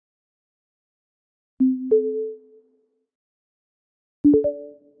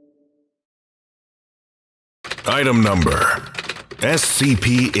Item number: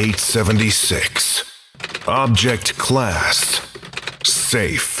 SCP-876. Object Class: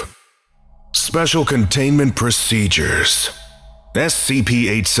 Safe. Special Containment Procedures: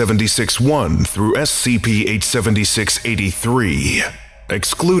 SCP-876-1 through SCP-876-83,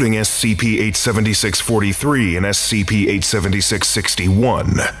 excluding SCP-876-43 and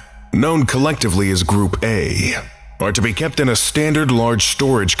SCP-876-61, known collectively as Group A, are to be kept in a standard large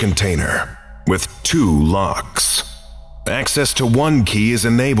storage container with 2 locks. Access to one key is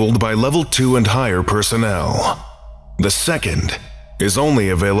enabled by Level 2 and higher personnel. The second is only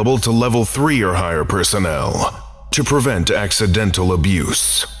available to Level 3 or higher personnel to prevent accidental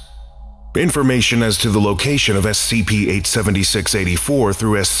abuse. Information as to the location of SCP-876-84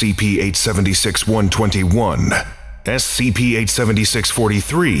 through SCP-876-121,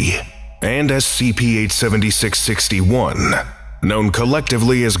 SCP-876-43, and SCP-876-61, known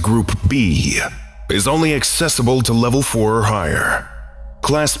collectively as Group B, is only accessible to Level 4 or higher.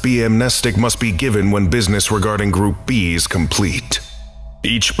 Class B amnestic must be given when business regarding Group B is complete.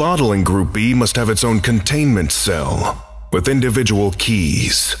 Each bottle in Group B must have its own containment cell, with individual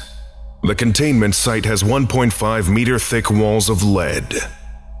keys. The containment site has 1.5-meter thick walls of lead.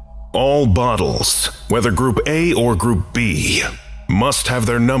 All bottles, whether Group A or Group B, must have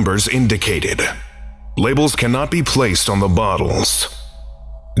their numbers indicated. Labels cannot be placed on the bottles.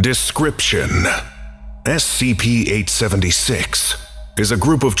 Description: SCP-876 is a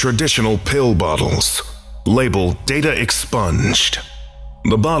group of traditional pill bottles, labeled Data Expunged.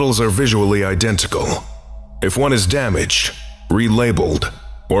 The bottles are visually identical. If one is damaged, relabeled,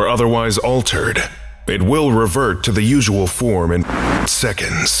 or otherwise altered, it will revert to the usual form in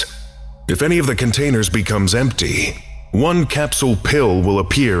seconds. If any of the containers becomes empty, one capsule pill will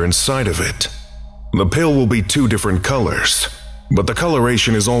appear inside of it. The pill will be 2 different colors, but the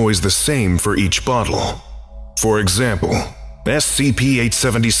coloration is always the same for each bottle. For example,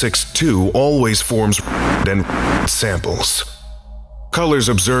 SCP-876-2 always forms red and samples. Colors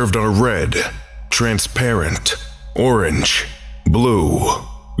observed are red, transparent, orange, blue,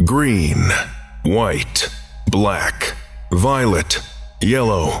 green, white, black, violet,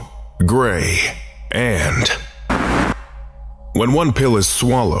 yellow, gray, and… When one pill is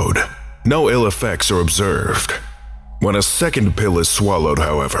swallowed, no ill effects are observed. When a second pill is swallowed,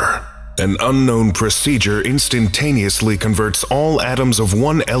 however, an unknown procedure instantaneously converts all atoms of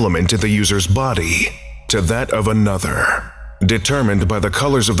one element in the user's body to that of another, determined by the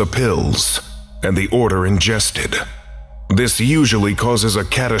colors of the pills and the order ingested. This usually causes a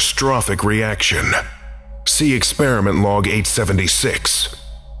catastrophic reaction. See Experiment Log 876.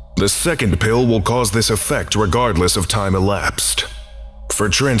 The second pill will cause this effect regardless of time elapsed. For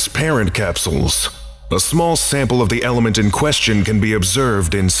transparent capsules, a small sample of the element in question can be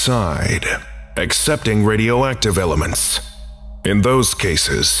observed inside, excepting radioactive elements. In those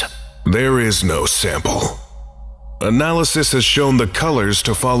cases, there is no sample. Analysis has shown the colors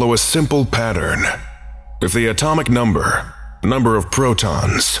to follow a simple pattern. If the atomic number of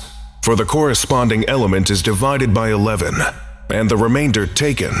protons, for the corresponding element is divided by 11, and the remainder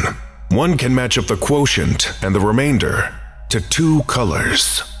taken, one can match up the quotient and the remainder to 2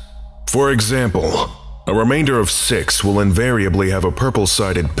 colors. For example, a remainder of 6 will invariably have a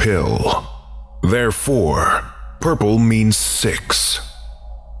purple-sided pill. Therefore, purple means 6.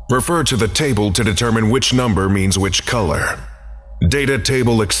 Refer to the table to determine which number means which color. Data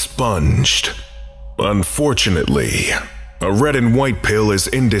Table Expunged. Unfortunately, a red and white pill is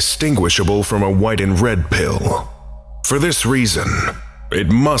indistinguishable from a white and red pill. For this reason, it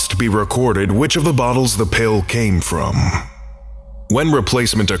must be recorded which of the bottles the pill came from. When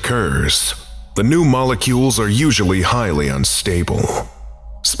replacement occurs, the new molecules are usually highly unstable.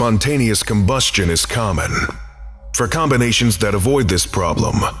 Spontaneous combustion is common. For combinations that avoid this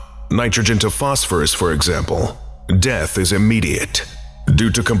problem, nitrogen to phosphorus for example, death is immediate,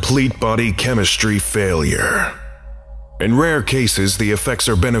 due to complete body chemistry failure. In rare cases, the effects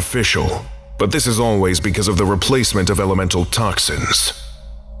are beneficial, but this is always because of the replacement of elemental toxins.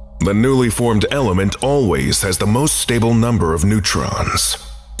 The newly formed element always has the most stable number of neutrons.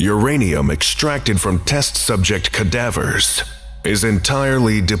 Uranium extracted from test subject cadavers is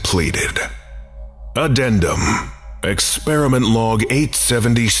entirely depleted. Addendum: Experiment Log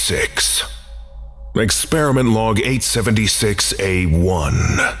 876. Experiment Log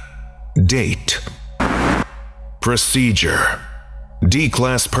 876-A1. Date. Procedure: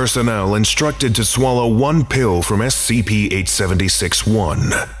 D-Class personnel instructed to swallow 1 pill from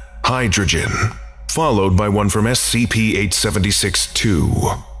SCP-876-1, hydrogen, followed by one from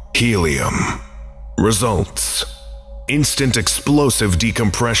SCP-876-2, helium. Results: instant explosive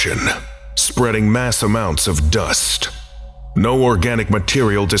decompression, spreading mass amounts of dust. No organic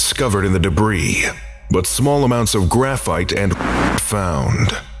material discovered in the debris, but small amounts of graphite and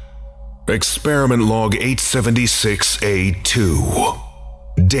found. Experiment log 876A2.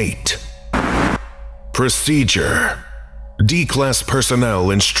 Date. Procedure: D-Class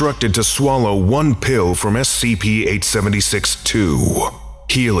personnel instructed to swallow 1 pill from SCP-876-2,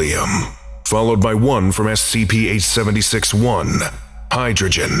 helium, followed by 1 from SCP-876-1,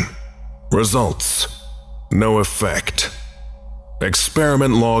 hydrogen. Results: no effect.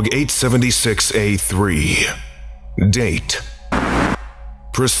 Experiment log 876A3. Date.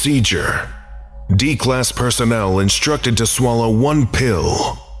 Procedure: D-Class personnel instructed to swallow 1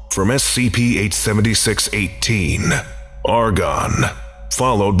 pill from SCP-876-18, argon,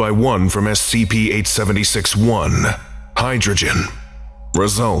 followed by 1 from SCP-876-1, hydrogen.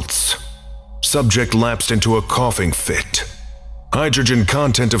 Results: subject lapsed into a coughing fit. Hydrogen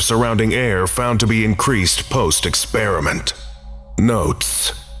content of surrounding air found to be increased post-experiment.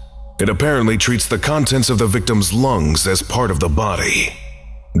 Notes: it apparently treats the contents of the victim's lungs as part of the body.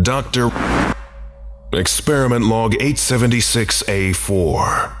 Dr. Experiment log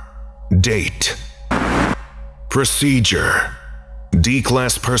 876A4. Date. Procedure: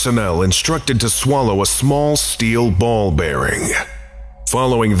 D-Class personnel instructed to swallow a small steel ball bearing.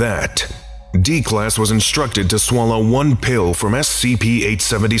 Following that, D-Class was instructed to swallow 1 pill from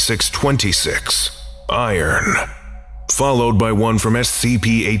SCP-876-26, iron, followed by 1 from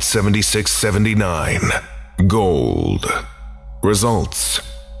SCP-876-79, gold. Results: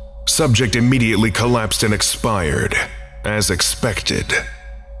 subject immediately collapsed and expired, as expected.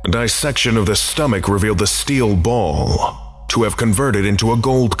 Dissection of the stomach revealed the steel ball to have converted into a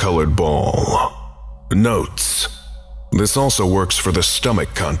gold-colored ball. Notes: this also works for the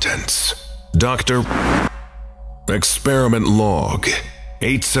stomach contents. Dr. Experiment log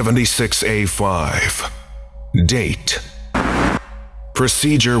 876A5. Date.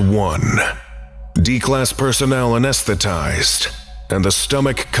 Procedure 1. D-Class personnel anesthetized and the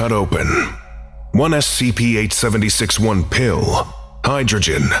stomach cut open. 1 SCP-876-1 pill,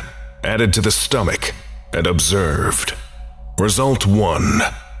 hydrogen, added to the stomach and observed. Result 1.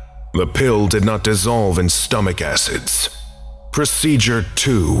 The pill did not dissolve in stomach acids. Procedure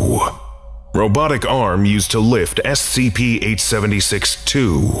 2. Robotic arm used to lift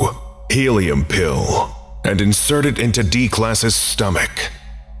SCP-876-2, helium pill, and insert it into D-Class's stomach.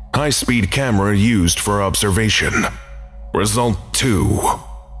 High-speed camera used for observation. Result 2.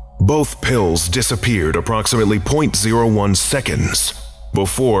 Both pills disappeared approximately 0.01 seconds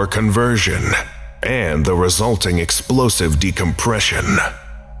before conversion and the resulting explosive decompression.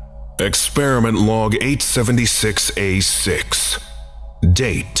 Experiment log 876A6.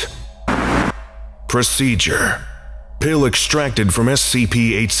 Date. Procedure: pill extracted from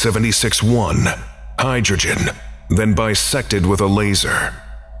SCP-876-1, hydrogen, then bisected with a laser.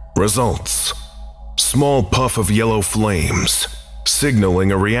 Results: small puff of yellow flames,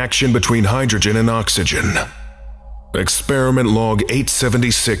 signaling a reaction between hydrogen and oxygen. Experiment log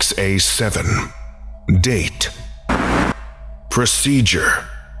 876A7. Date. Procedure: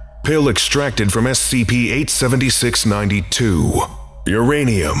 pill extracted from SCP-876-92,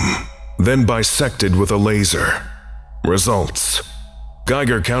 uranium, then bisected with a laser. Results: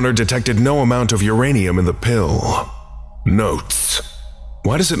 Geiger counter detected no amount of uranium in the pill. Notes: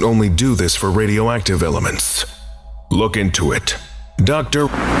 why does it only do this for radioactive elements? Look into it. Dr.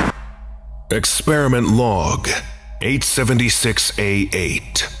 Experiment log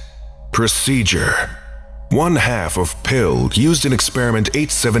 876A8. Procedure: 1/2 of pill used in experiment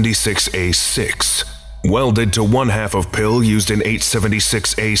 876A6, welded to 1/2 of pill used in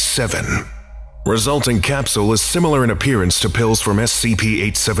 876A7. Resulting capsule is similar in appearance to pills from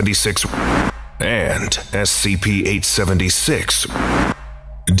SCP-876 and SCP-876.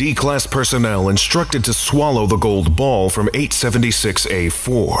 D-Class personnel instructed to swallow the gold ball from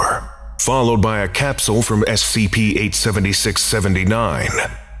 876A4, followed by a capsule from SCP-876-79,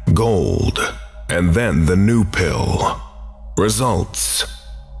 gold, and then the new pill. Results: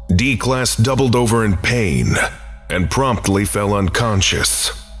 D-Class doubled over in pain and promptly fell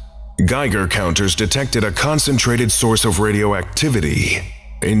unconscious. Geiger counters detected a concentrated source of radioactivity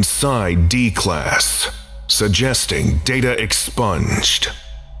inside D-Class, suggesting data expunged.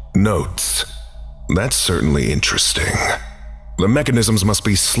 Notes: that's certainly interesting. The mechanisms must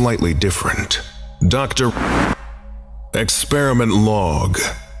be slightly different. Dr. Experiment log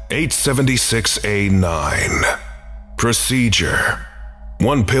 876A9. Procedure: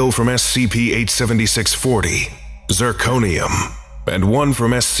 1 pill from SCP-876-40, zirconium, and one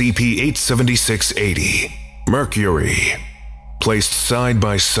from SCP-876-80, mercury, placed side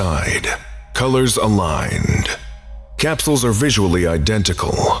by side, colors aligned. Capsules are visually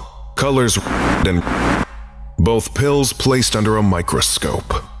identical, colors red and both pills placed under a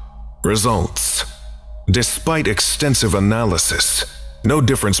microscope. Results: despite extensive analysis, no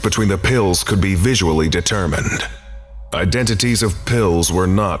difference between the pills could be visually determined. Identities of pills were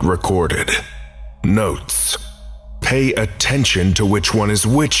not recorded. Notes: pay attention to which one is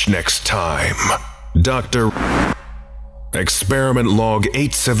which next time. Dr. Experiment Log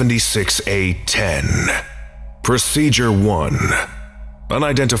 876A10. Procedure 1.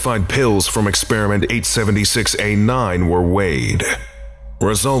 Unidentified pills from Experiment 876A9 were weighed.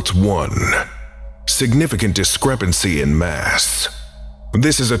 Result 1. Significant discrepancy in mass.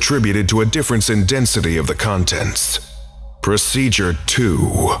 This is attributed to a difference in density of the contents. Procedure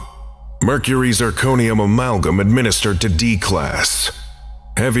 2. Mercury zirconium amalgam administered to D class.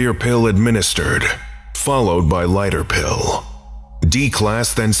 Heavier pill administered, followed by lighter pill. D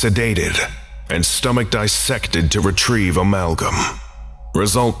class then sedated and stomach dissected to retrieve amalgam.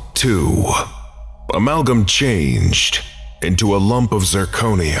 Result 2. Amalgam changed into a lump of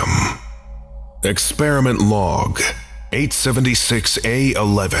zirconium. Experiment Log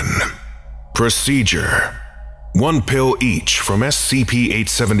 876A11. Procedure: 1 pill each from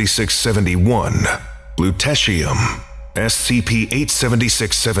SCP-876-71, lutetium,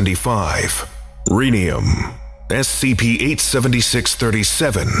 SCP-876-75, rhenium,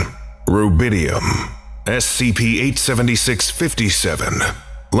 SCP-876-37, rubidium, SCP-876-57,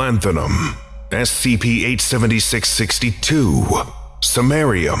 lanthanum, SCP-876-62,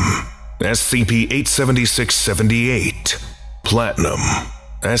 samarium, SCP-876-78, platinum,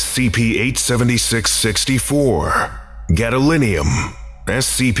 SCP-876-64, gadolinium,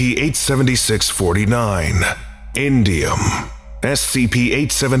 SCP-876-49, indium,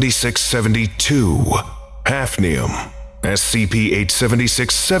 SCP-876-72, hafnium,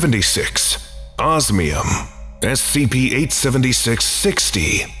 SCP-876-76, osmium,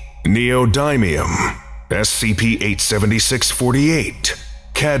 SCP-876-60, neodymium, SCP-876-48,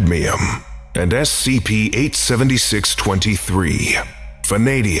 cadmium, and SCP-876-23,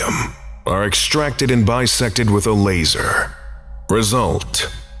 vanadium, are extracted and bisected with a laser. Result: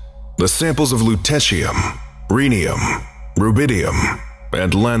 the samples of lutetium, rhenium, rubidium,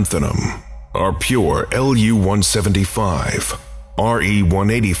 and lanthanum are pure Lu-175,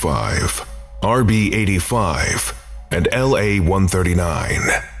 Re-185, Rb-85, and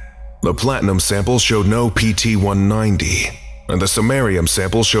La-139. The platinum sample showed no PT-190, and the samarium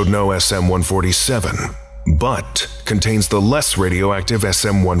sample showed no SM-147, but contains the less radioactive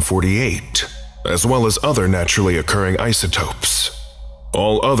SM-148, as well as other naturally occurring isotopes.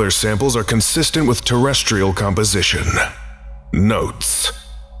 All other samples are consistent with terrestrial composition. Notes: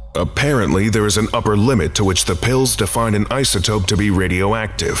 apparently there is an upper limit to which the pills define an isotope to be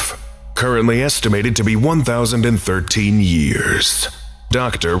radioactive, currently estimated to be 1,013 years.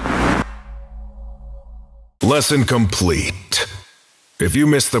 Dr. Lesson complete. If you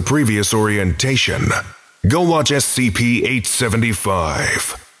missed the previous orientation, go watch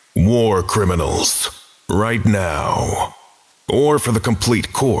SCP-875, War Criminals, right now. Or for the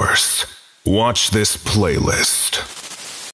complete course, watch this playlist.